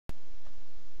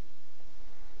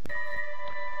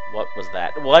What was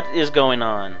that? What is going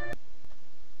on?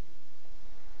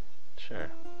 Sure.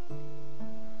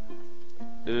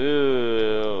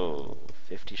 Ooh,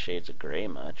 50 Shades of Grey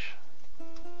much.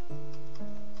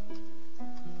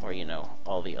 Or, you know,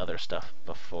 all the other stuff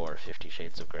before 50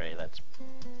 Shades of Grey that's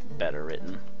better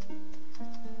written.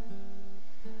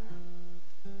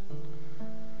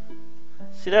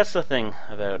 See, that's the thing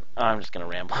about... Oh, I'm just gonna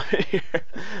ramble here.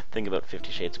 Thing about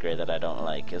 50 Shades of Grey that I don't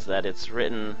like is that it's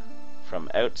written from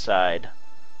outside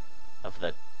of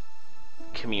the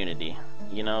community.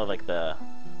 You know, like the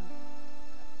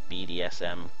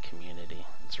BDSM community.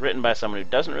 It's written by someone who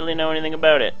doesn't really know anything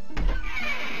about it.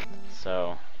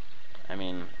 So, I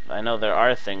mean, I know there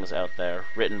are things out there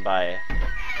written by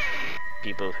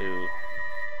people who,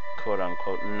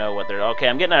 quote-unquote, know what they're... Okay,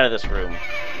 I'm getting out of this room.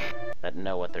 That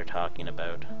know what they're talking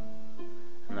about.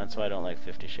 And that's why I don't like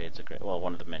 50 Shades of Grey. Well,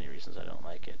 one of the many reasons I don't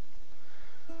like it.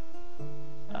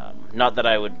 Not that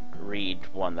I would read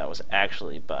one that was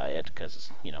actually by it, because,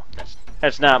 you know,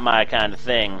 that's not my kind of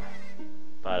thing.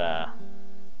 But,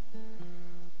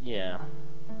 yeah.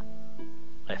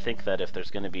 I think that if there's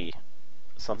going to be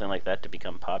something like that to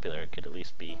become popular, it could at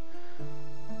least be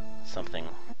something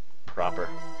proper.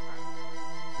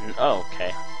 Oh,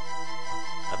 okay.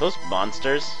 Are those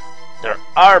monsters? There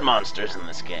are monsters in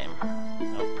this game.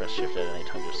 Oh, press shift at any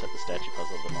time to set the statue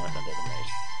puzzle of the north end of the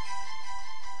maze.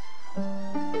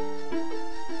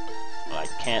 Well, I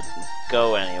can't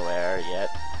go anywhere yet.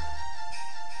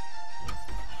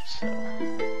 So...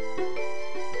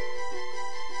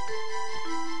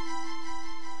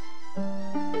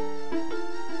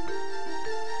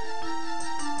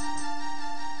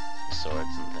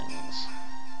 swords and things.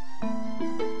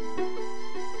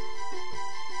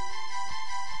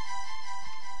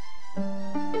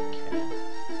 Okay.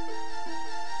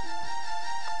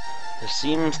 There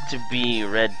seems to be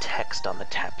red text on the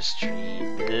tapestry.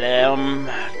 Blem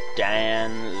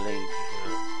Dan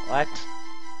What?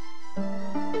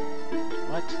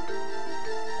 What?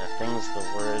 The things the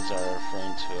words are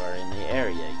referring to are in the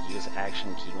area. Use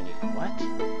action key when you... What?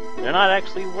 They're not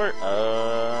actually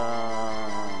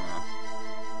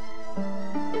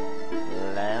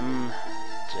Lem,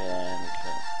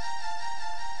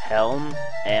 helm,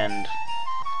 and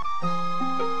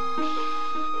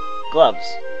gloves.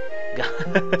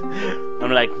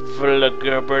 I'm like,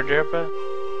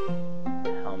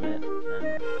 helmet,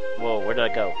 and... Whoa, where did I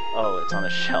go? Oh, it's on a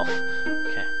shelf.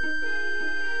 Okay.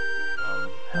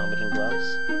 Helmet and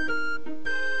gloves.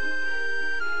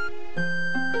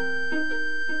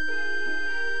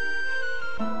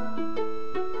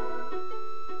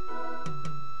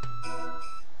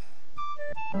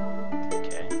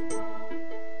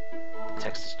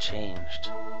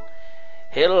 Changed.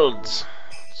 Hild's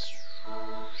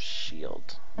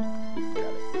shield. Got it.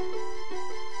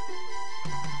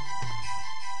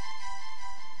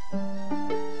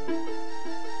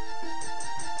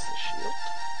 That's the shield.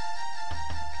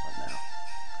 What now?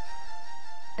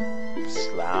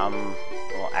 Slam.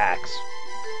 Well, axe.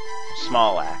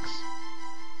 Small axe.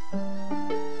 There's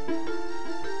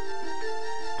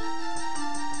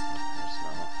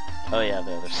no... Oh yeah,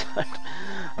 the other side.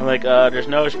 I'm like, there's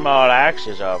no small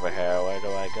axes over here. Where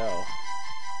do I go?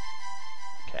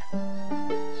 Okay.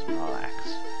 Small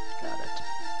axe. Got it.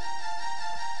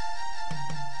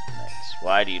 Nice.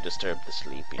 Why do you disturb the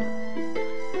sleeping?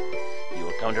 You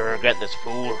will come to regret this,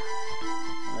 fool.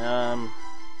 Okie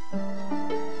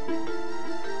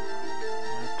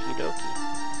dokie.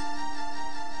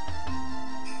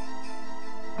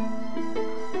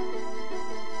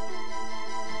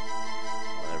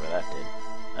 Whatever that did.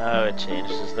 Oh, it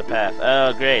changes the path.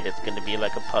 Oh, great. It's going to be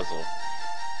like a puzzle.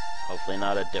 Hopefully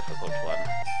not a difficult one.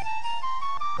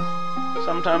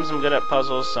 Sometimes I'm good at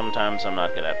puzzles, sometimes I'm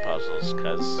not good at puzzles,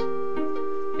 because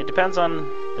it depends on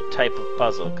the type of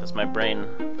puzzle, because my brain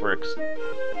works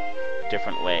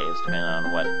different ways depending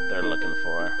on what they're looking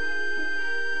for.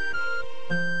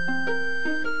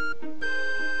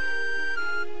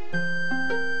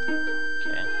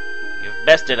 Okay. You've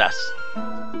bested us.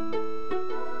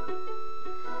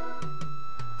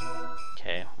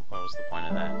 Okay, what was the point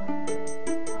of that?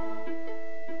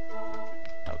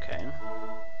 Okay.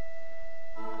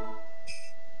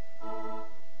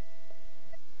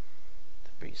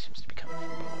 The breeze seems to be coming from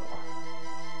below.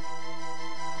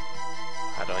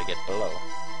 How do I get below?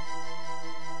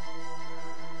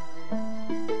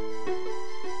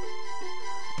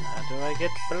 How do I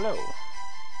get below?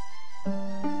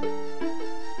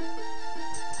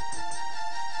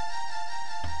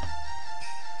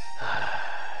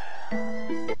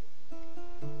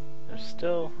 There's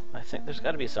still... I think there's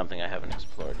got to be something I haven't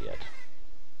explored yet.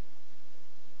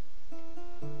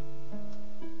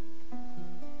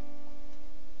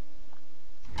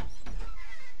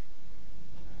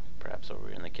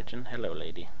 question. Hello,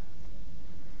 lady.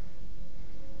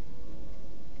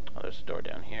 Oh, there's a door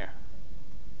down here.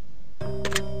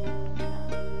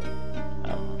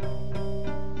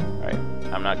 Alright,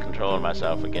 I'm not controlling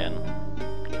myself again.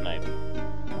 Can I...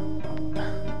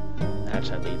 The hatch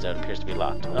that leads out appears to be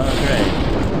locked. Oh, great.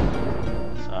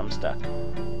 So I'm stuck.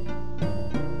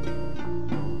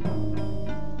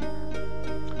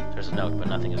 There's a note, but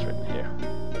nothing is written here.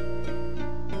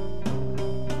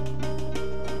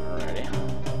 Alrighty.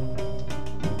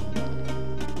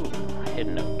 Ooh,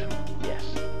 hidden note. Yes.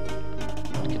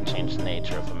 It can change the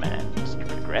nature of a man. Is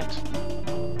it regret?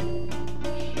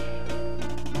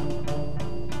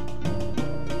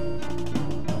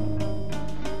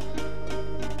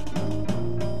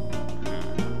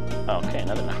 Okay,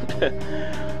 another note.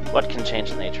 What can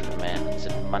change the nature of a man? Is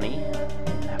it money?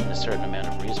 Having a certain amount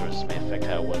of resources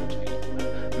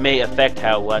may affect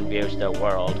how one views the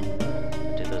world.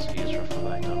 But do those views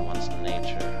reflect on one's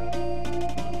nature?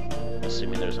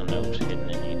 Assuming there's a note hidden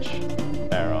in each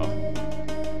barrel.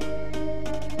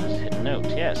 There's a hidden note,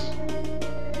 yes.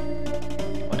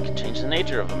 What can change the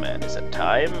nature of a man? Is it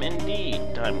time?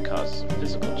 Indeed. Time causes a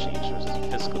physical change, or does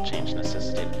a physical change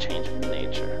necessitate a change of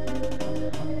nature?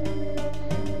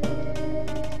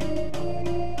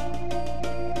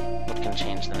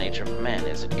 Change the nature of a man.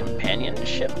 Is it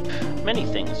companionship? Many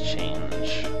things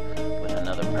change with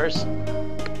another person.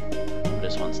 What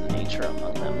is one's nature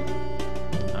among them?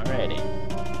 Alrighty.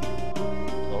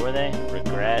 What were they?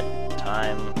 Regret,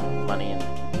 time, money, and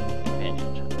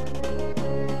companionship.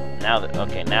 Now that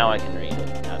now I can read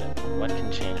it. Got it. What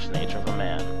can change the nature of a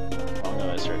man? Long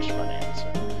ago I searched for an answer,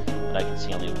 but I can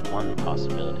see only one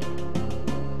possibility.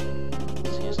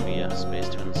 Seems to be a space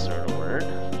to insert a word.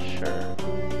 Sure.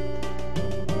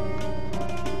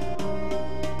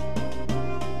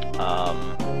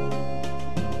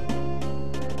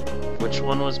 Which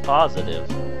one was positive?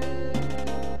 You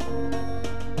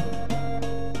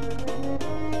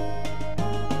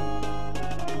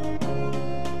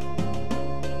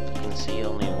can see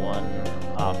only one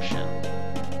option.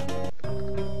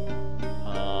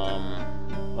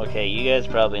 Okay, you guys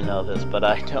probably know this, but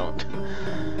I don't.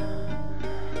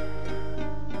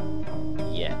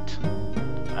 Yet.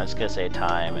 I'm just gonna say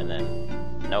time and then...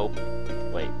 Nope.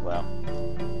 Wait, well...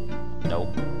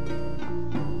 Nope.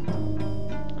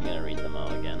 I'm gonna read them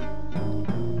all again.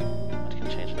 What can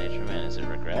change the nature of man? Is it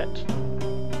regret?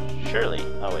 Surely.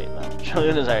 Oh wait, no. Surely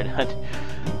the desire to hunt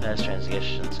past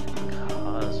transgressions can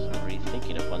cause a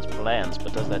rethinking of one's plans,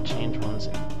 but does that change one's...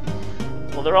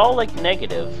 Well, they're all like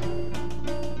negative.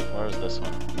 Where's this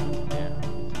one? Yeah.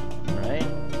 Right?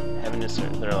 Having to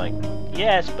certain... They're like,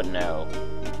 yes, but no.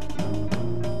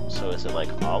 So is it like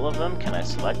all of them? Can I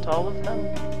select all of them?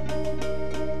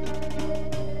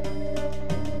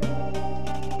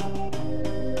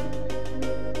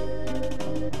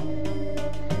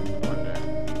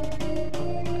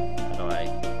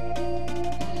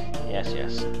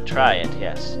 Yes. Try it,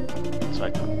 yes. So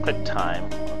I can click time,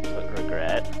 or click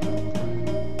regret,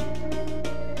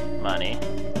 money,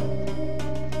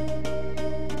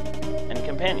 and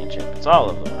companionship. It's all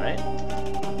of them, right?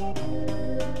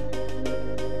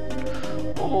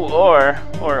 Ooh, or.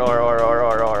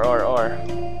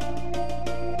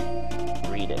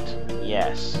 Read it.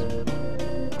 Yes.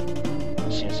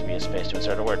 There seems to be a space to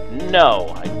insert a word. No,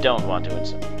 I don't want to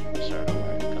insert a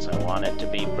word, because I want it to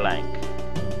be blank.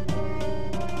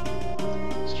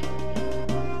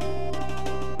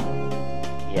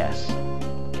 Yes.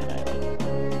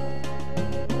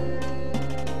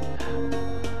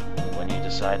 When you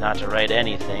decide not to write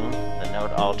anything, the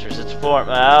note alters its form.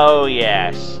 Oh,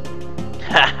 yes.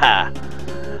 Haha.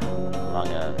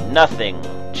 Nothing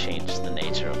changed the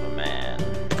nature of a man.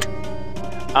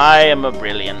 I am a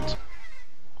brilliant.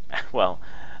 Well,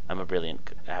 I'm a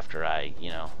brilliant after I,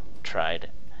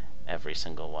 tried every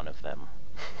single one of them.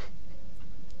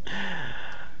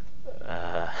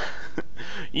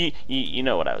 You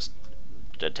know what I was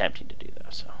attempting to do, though,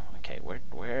 so... Okay,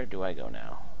 where do I go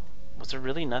now? Was there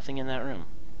really nothing in that room?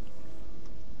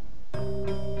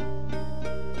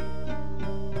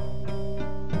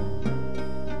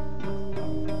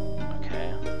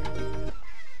 Okay.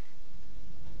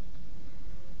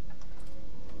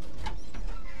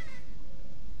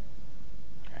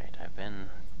 Alright, I've been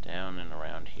down and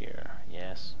around here,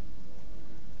 yes.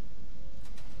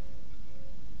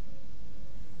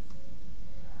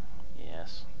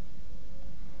 Yes.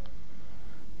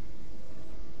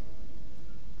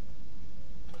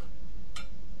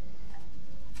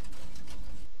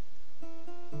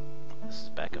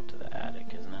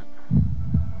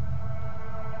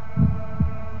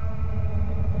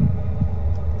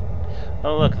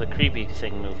 Oh look, the creepy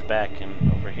thing moved back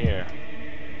and over here.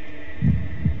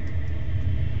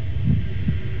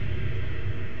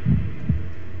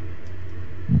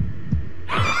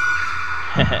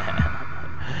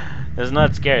 It was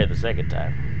not scary the second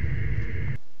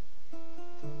time.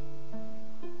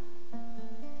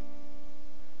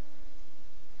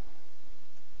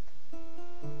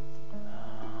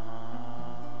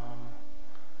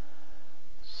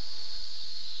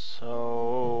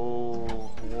 So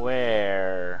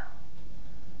where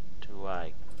do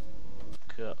I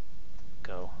go?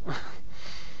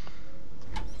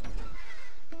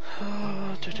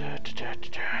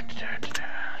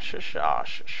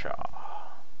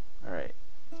 Alright.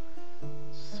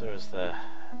 So there's the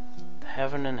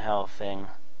heaven and hell thing.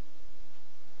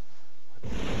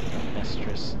 With the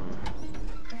mistress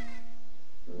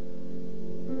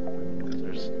and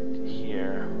there's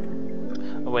here.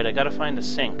 Oh wait, I gotta find the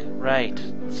sink. Right,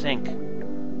 sink.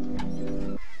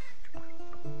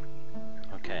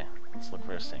 Okay, let's look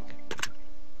for a sink.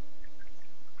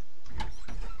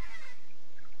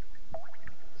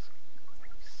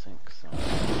 Sink somewhere.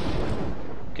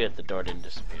 Good, the door didn't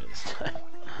disappear this time.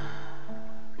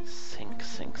 Sink,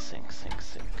 sink, sink, sink,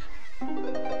 sink.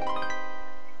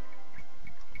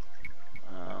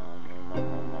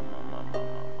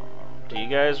 Do you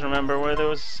guys remember where there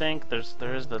was a sink? There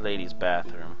is the ladies'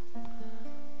 bathroom.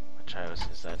 Which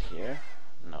is that here?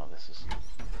 No, this is...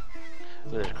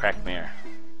 Ooh, there's a cracked mirror.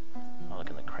 I'll look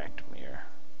in the cracked mirror.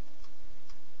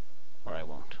 Or I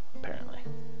won't, apparently.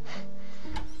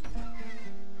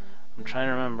 I'm trying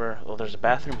to remember... Well, there's a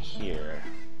bathroom here.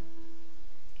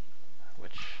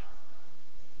 Which...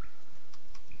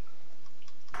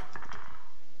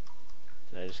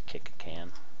 Did I just kick a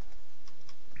can?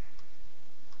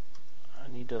 I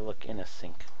need to look in a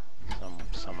sink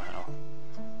somehow.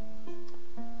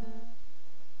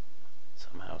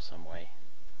 Somehow, some way.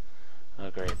 Oh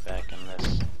great, back in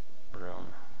this room.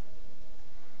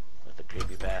 With the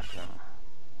creepy bathroom.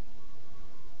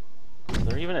 Is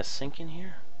there even a sink in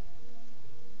here?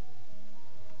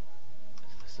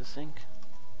 Is this a sink?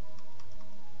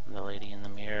 And the lady in the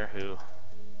mirror who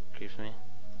creeps me?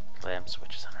 Lamp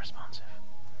switch is unresponsive.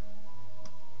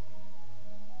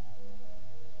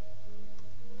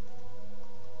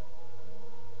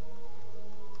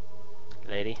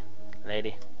 Lady,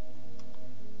 lady.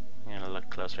 I'm gonna look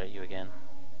closer at you again.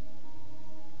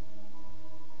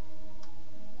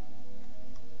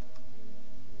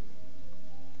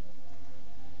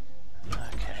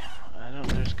 Okay,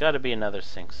 there's gotta be another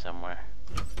sink somewhere.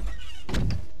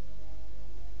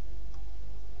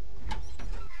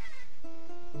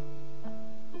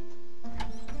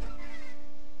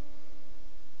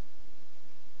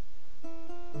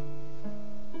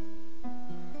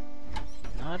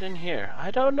 Not in here.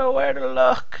 I don't know where to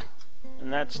look.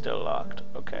 And that's still locked.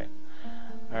 Okay.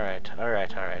 Alright,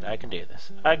 alright, alright. I can do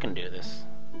this. I can do this.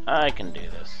 I can do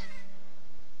this.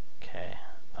 Okay.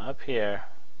 Up here,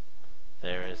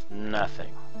 there is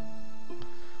nothing.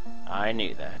 I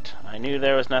knew that. I knew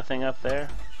there was nothing up there.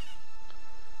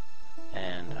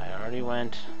 And I already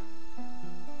went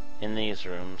in these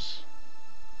rooms.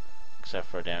 Except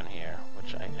for down here,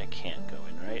 which I can't go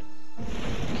in, right?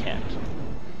 Can't.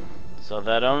 So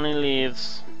that only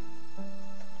leaves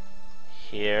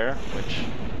here, which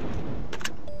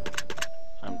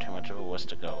I'm too much of a wuss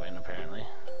to go in, apparently.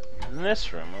 And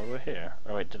this room over here.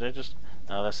 Oh wait, did I just...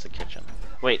 No, that's the kitchen.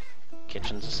 Wait,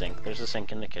 kitchen's a sink. There's a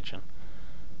sink in the kitchen.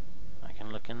 I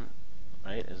can look in...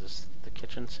 Right, is this the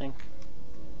kitchen sink?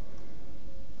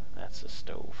 That's a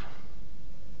stove.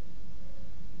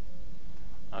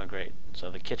 Oh great,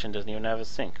 so the kitchen doesn't even have a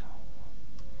sink.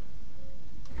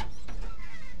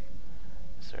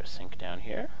 Is there a sink down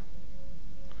here?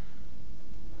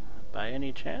 By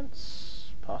any chance?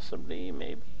 Possibly,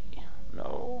 maybe.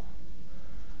 No.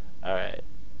 Alright.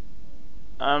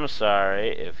 I'm sorry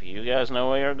if you guys know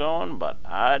where you're going, but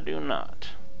I do not.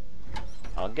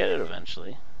 I'll get it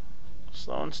eventually.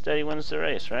 Slow and steady wins the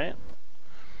race, right?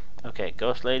 Okay,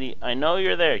 Ghost Lady, I know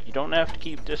you're there. You don't have to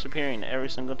keep disappearing every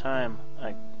single time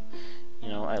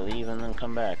I leave and then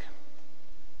come back.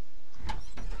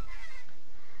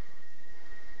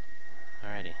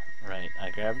 Alrighty, right. I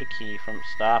grabbed a key from...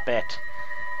 Stop it!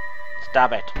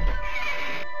 Stop it!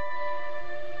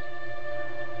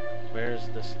 Where's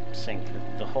this sink?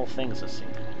 The whole thing's a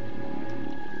sink.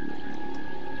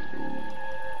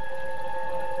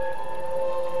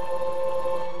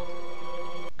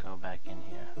 Go back in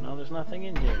here. No, there's nothing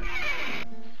in here.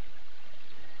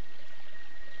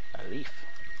 A leaf.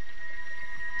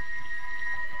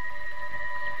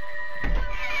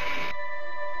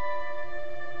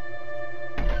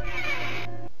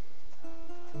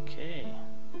 Okay.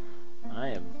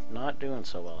 doing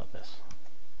so well at this.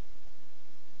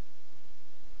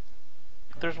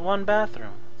 There's one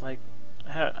bathroom. Like,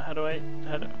 how do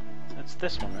it's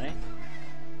this one, right?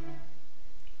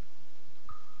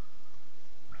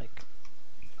 Like,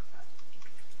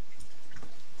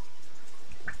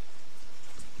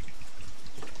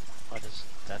 what is,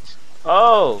 that's,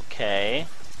 okay.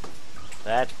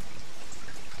 That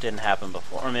didn't happen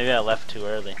before. Or maybe I left too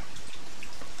early.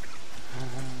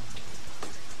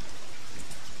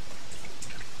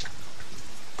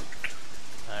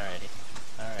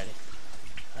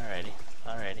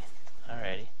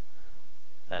 Alrighty. Is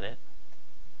that it?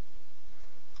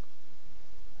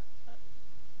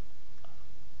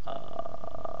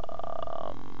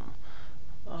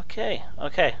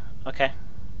 Okay.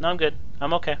 No, I'm good.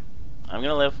 I'm okay. I'm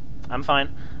gonna live. I'm fine.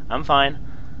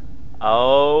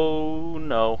 Oh,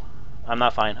 no. I'm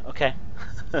not fine. Okay.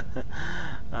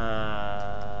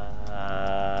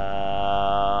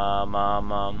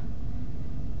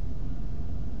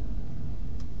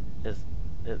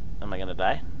 Am I gonna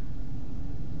die?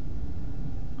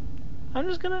 I'm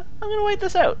gonna wait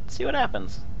this out. See what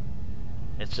happens.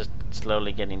 It's just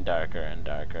slowly getting darker and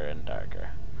darker and darker.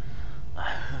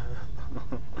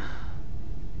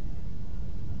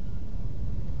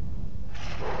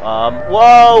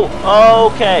 Whoa!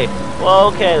 Okay!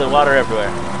 Okay, the water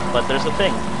everywhere. But there's a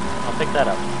thing. I'll pick that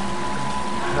up.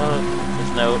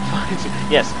 This note finds you.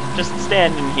 Yes, just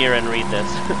stand in here and read this.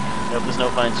 I hope this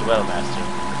note finds you well, Master.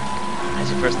 As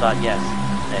you first thought, yes,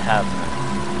 they have her.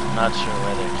 Not sure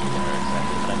where they're keeping her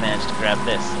exactly, but I managed to grab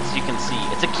this. As you can see,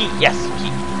 it's a key. Yes,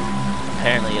 key.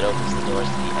 Apparently it opens the doors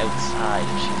to the outside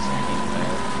if she's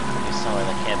anywhere. Maybe somewhere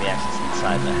that can't be accessed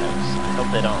inside the house. I hope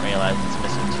they don't realize it's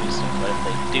missing too soon, but if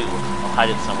they do, I'll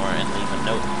hide it somewhere and leave a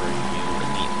note for you in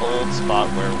the old spot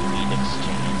where we'd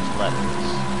exchanged letters.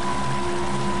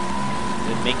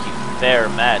 It would make you fair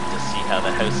mad to see how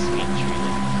the house is being treated.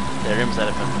 There are rooms that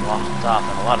have been blocked off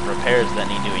and a lot of repairs that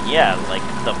need doing. Yeah, like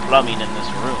the plumbing in this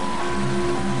room.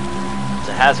 It's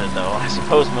a hazard, though. I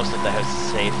suppose most of the house is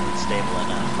safe and stable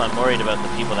enough. I'm worried about the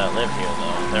people that live here,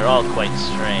 though. They're all quite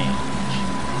strange.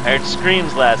 I heard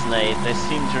screams last night. They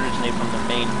seemed to originate from the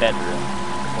main bedroom.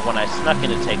 But when I snuck in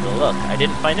to take a look, I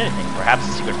didn't find anything. Perhaps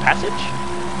a secret passage?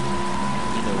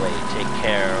 Either way, take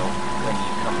care when you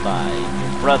come by.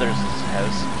 Your brother's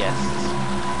house guests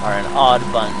are an odd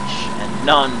bunch and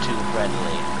none too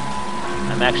friendly.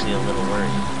 I'm actually a little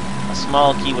worried. A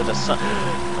small key with a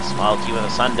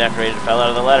sun decorated fell out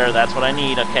of the letter. That's what I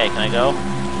need. Okay, can I go?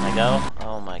 Can I go?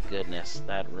 Oh my goodness,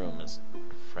 that room is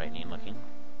frightening looking.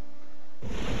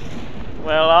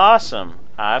 Well, awesome.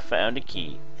 I found a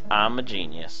key. I'm a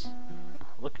genius.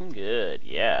 Looking good,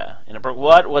 yeah.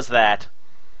 What was that?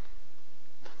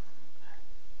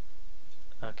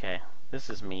 Okay, this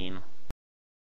is mean.